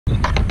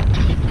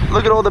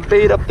Look at all the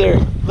bait up there.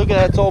 Look at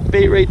that, it's all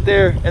bait right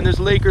there. And there's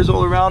Lakers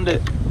all around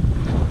it.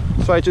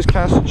 So I just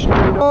cast it straight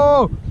up.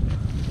 Oh!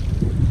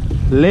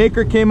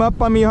 Laker came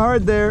up on me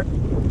hard there.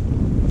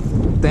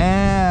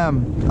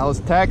 Damn, I was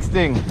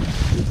texting.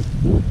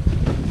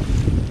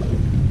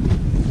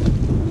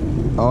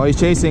 Oh, he's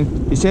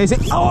chasing. He's chasing.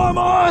 Oh, I'm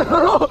on!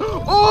 Oh!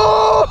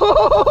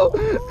 Oh,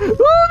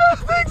 that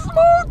thing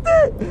smoked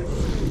it!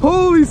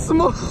 Holy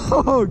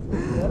smoke!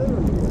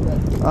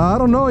 I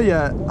don't know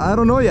yet. I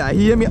don't know yet.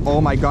 He hit me.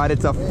 Oh my god,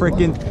 it's a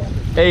freaking.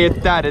 Hey,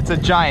 it's that. It's a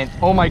giant.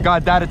 Oh my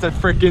god, that is a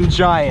freaking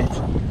giant.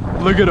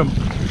 Look at him.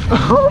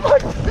 Oh my.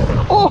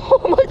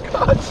 Oh my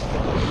gosh.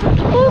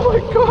 Oh my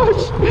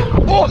gosh.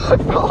 Oh, I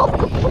fell off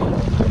the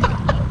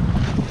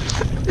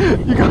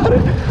boat. You got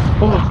it.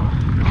 Oh,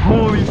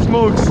 holy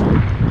smokes.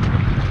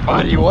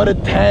 Buddy, what a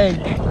tank.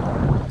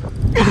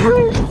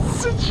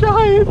 It's a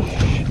giant.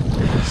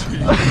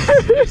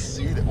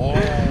 Oh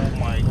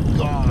my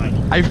god.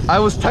 I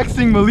was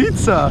texting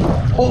Melitza.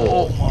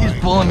 Oh, he's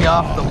pulling me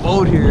off the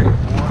boat here.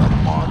 What a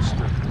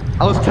monster.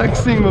 I was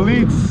texting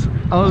Melitz.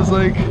 I was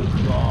like,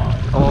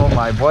 oh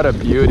my, what a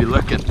beauty.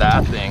 Look at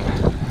that thing.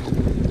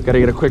 Gotta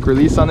get a quick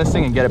release on this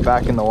thing and get it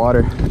back in the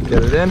water.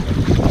 Get it in.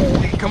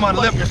 Holy, come on,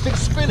 Lip, your thing's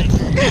spinning.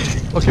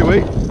 Okay,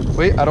 wait,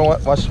 I don't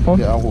want, watch the phone.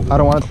 Yeah, I'll hold it. I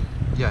don't want it.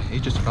 Yeah, he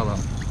just fell out.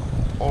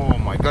 Oh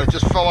my god, it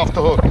just fell off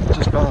the hook. It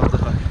just fell off the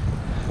hook.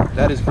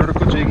 That is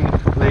vertical jigging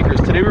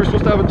Lakers. Today we were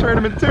supposed to have a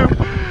tournament too.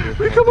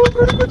 We come up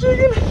vertical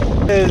jigging.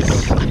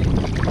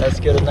 Let's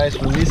get a nice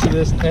release of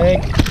this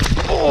tank.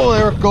 Oh,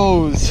 there it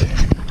goes.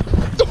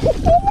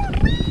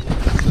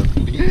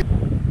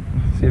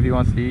 See if he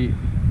wants to eat.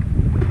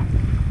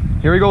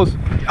 Here he goes.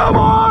 Come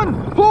on!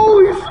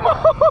 Holy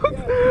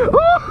smokes!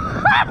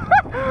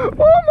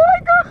 Oh my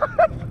god!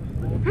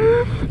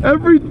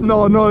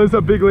 No, it's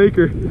a big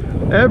Laker.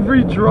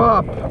 Every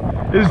drop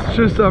is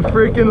just a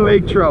freaking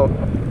lake trout.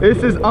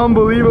 This is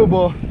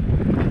unbelievable.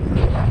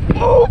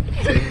 Oh!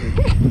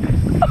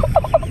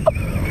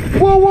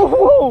 Whoa, whoa,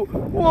 whoa,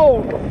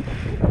 whoa,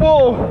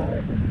 whoa!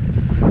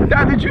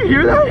 Dad, did you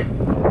hear that?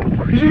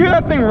 Did you hear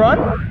that thing run?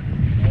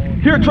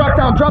 Here, drop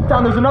down,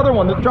 there's another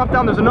one. Drop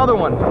down, there's another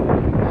one.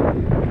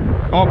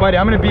 Oh, buddy,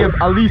 I'm gonna be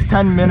at least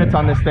 10 minutes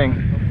on this thing.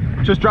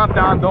 Just drop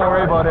down, don't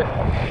worry about it.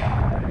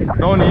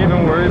 Don't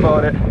even worry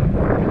about it.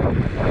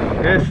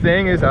 This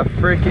thing is a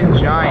freaking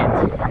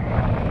giant.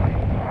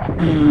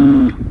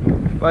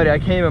 Buddy, I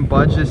can't even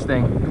budge this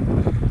thing.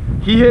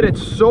 He hit it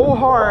so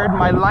hard,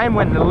 my line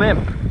went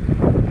limp.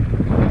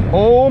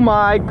 Oh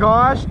my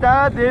gosh,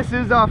 Dad, this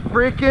is a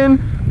freaking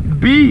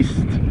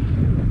beast.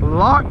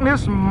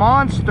 Lockness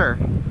monster.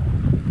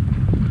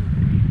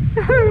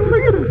 Look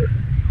at it.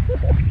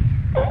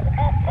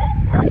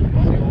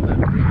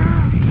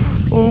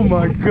 Oh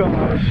my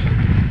gosh.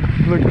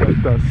 Look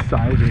at the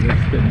size of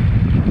this thing.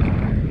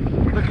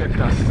 Look at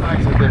the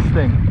size of this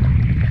thing.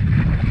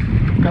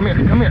 Come here,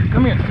 come here,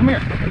 come here, come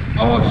here.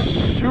 Oh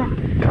shoot.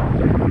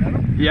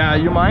 Yeah,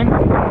 you mind?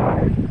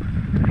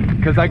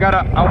 Cause I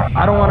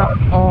don't wanna,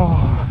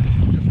 oh.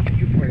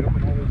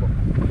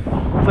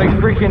 It's like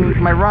freaking,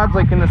 my rod's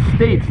like in the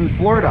States, in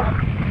Florida.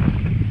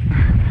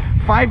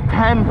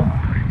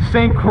 5'10"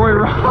 St. Croix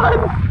rod.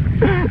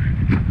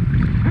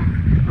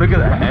 Look at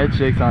the head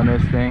shakes on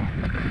this thing.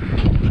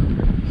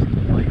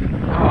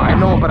 Oh, I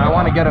know, but I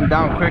want to get him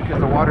down quick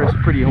because the water is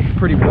pretty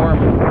warm.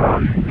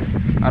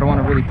 I don't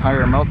want to really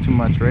tire him out too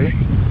much, right?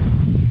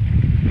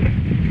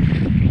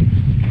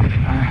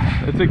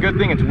 It's a good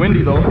thing it's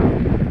windy though.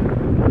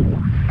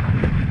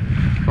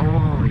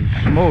 Holy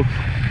smokes.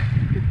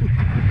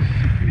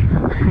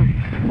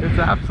 It's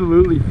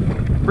absolutely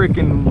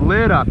freaking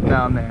lit up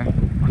down there.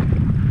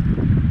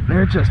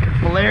 They're just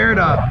flared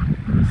up.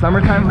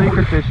 Summertime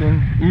Laker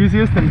fishing,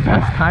 easiest and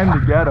best time to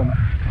get them.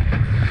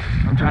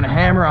 I'm trying to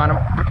hammer on them,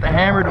 put the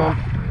hammer to them.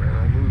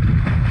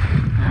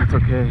 That's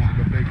okay.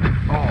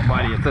 Oh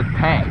buddy, it's a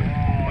tank.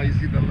 Oh, you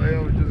see the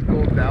layout just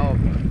go down.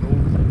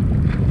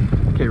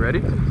 Okay,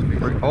 ready?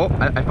 Oh,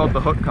 I felt the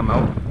hook come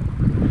out.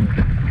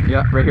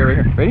 Yeah, right here,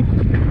 ready?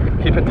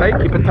 Keep it tight,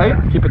 keep it tight,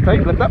 keep it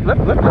tight. Lift up, lift.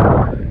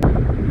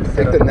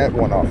 Take the net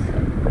one off.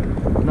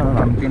 No,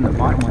 I'm getting the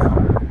bottom one out.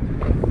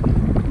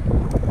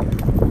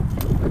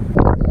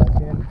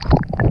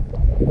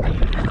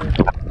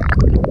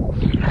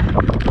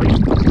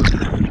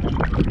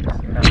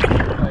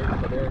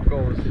 There it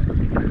goes.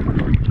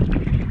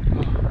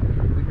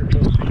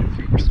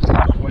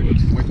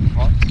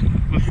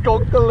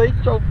 Muskoka lake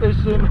trout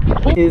fishing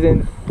is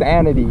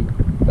insanity.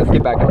 Let's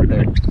get back out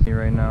there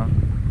right now.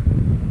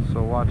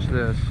 So watch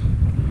this.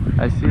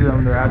 I see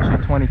them, they're actually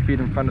 20 feet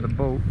in front of the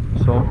boat.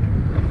 So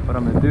what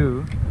I'm gonna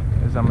do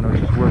is I'm gonna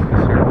just work the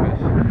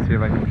surface and see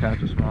if I can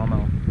catch a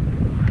smallmouth.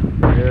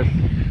 Yes,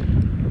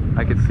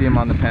 I can see them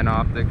on the pen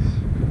optics.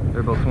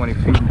 They're about 20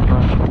 feet in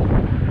front.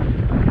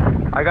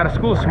 I got a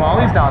school of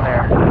smallies down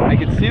there. I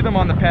can see them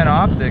on the pen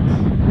optics.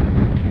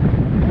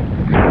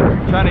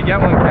 I'm trying to get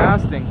one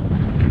casting.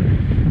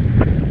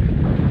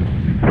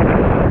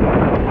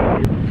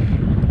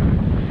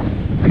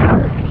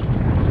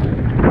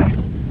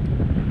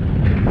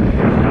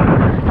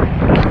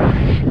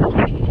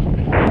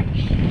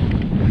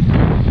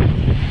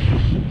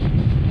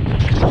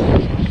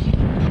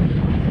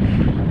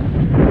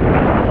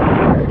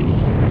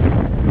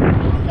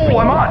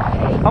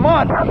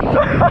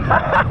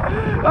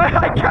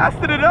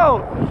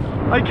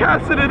 I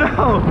casted it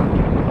out.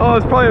 Oh,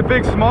 it's probably a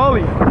big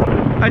smallie.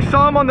 I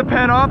saw him on the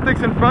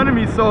Panoptics in front of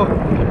me, so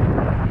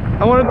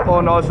I wanted,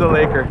 oh no, it's a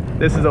Laker.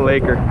 This is a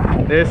Laker.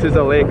 This is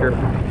a Laker.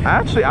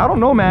 Actually, I don't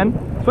know, man.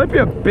 This might be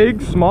a big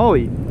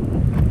smallie.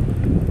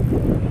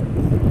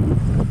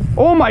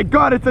 Oh my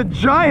God, it's a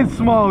giant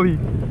smallie.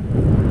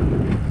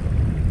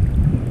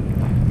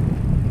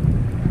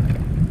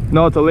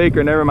 No, it's a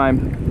Laker, never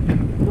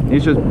mind.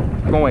 He's just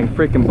going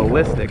freaking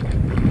ballistic.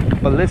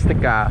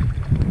 Ballistica.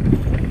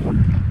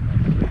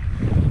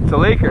 It's a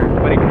Laker,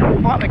 but he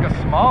fought like a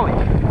smallie.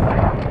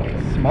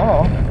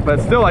 Small, but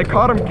still, I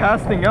caught him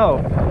casting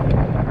out.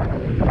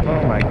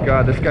 Oh my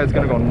God, this guy's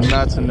gonna go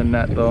nuts in the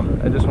net though.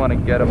 I just want to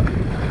get him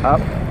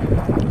up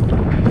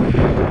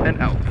and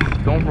out.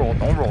 Don't roll,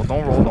 don't roll,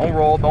 don't roll, don't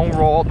roll, don't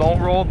roll, don't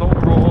roll,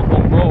 don't roll,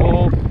 don't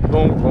roll,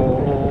 don't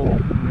roll.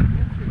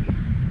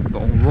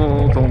 Don't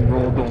roll, don't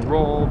roll, don't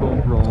roll,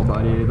 don't roll,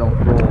 buddy, don't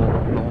roll,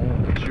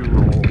 don't you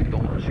roll,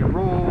 don't you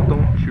roll,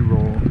 don't you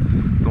roll,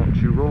 don't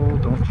you roll,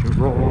 don't you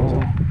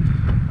roll.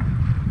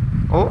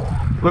 Oh,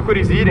 look what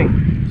he's eating.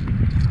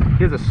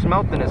 He has a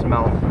smelt in his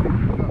mouth.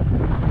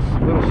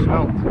 A little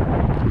smelt.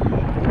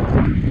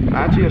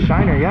 Actually a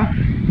shiner, yeah.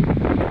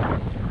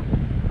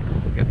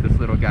 Get this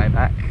little guy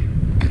back.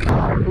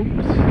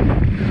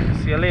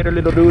 Oops. See you later,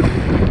 little dude.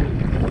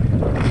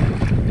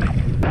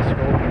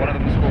 One of the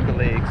Muskoka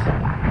lakes.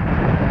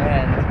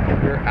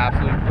 And we're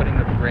absolutely putting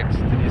the bricks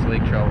to these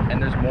lake trout.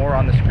 And there's more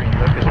on the screen.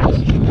 Look at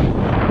this.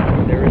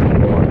 There is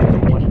more.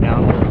 There's one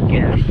down there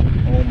again.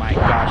 Oh my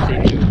gosh,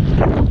 they do.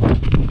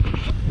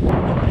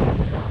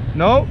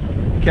 Nope.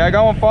 Okay, I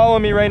got one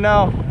following me right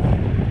now.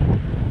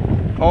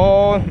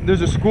 Oh,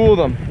 there's a school of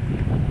them.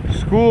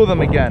 School of them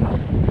again.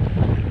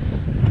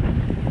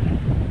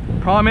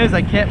 Problem is,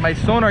 I can't, my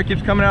sonar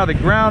keeps coming out of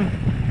the ground.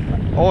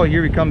 Oh,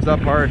 here he comes up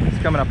hard. He's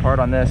coming up hard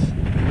on this.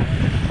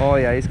 Oh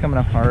yeah, he's coming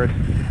up hard.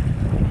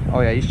 Oh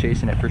yeah, he's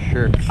chasing it for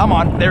sure. I'm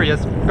on, there he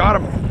is. Got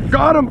him,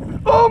 got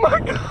him. Oh my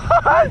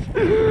gosh.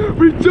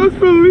 We just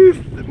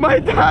released my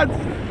dad's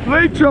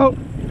lake trout.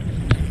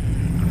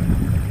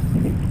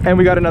 And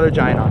we got another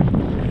giant on.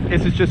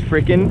 This is just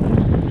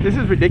freaking, this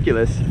is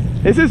ridiculous.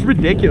 This is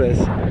ridiculous.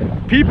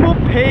 People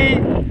pay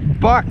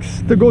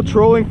bucks to go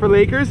trolling for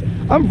Lakers.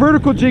 I'm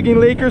vertical jigging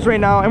Lakers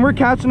right now and we're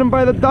catching them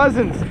by the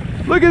dozens.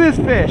 Look at this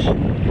fish.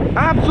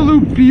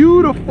 Absolute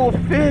beautiful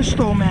fish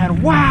though,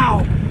 man.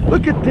 Wow.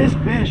 Look at this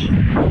fish.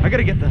 I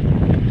gotta get the,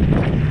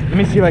 let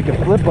me see if I can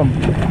flip him.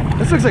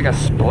 This looks like a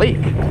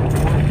splake.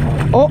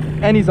 Oh,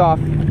 and he's off.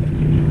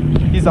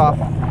 He's off.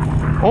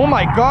 Oh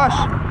my gosh.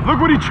 Look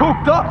what he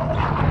choked up.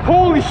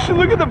 Holy shit,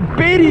 look at the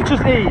bait he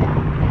just ate.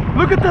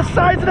 Look at the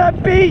size of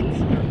that bait.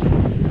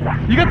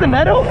 You got the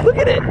net out? Look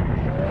at it.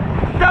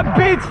 That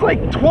bait's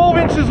like 12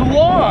 inches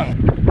long.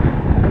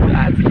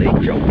 That's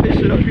lake trout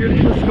fishing up here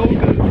in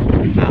Muskoka.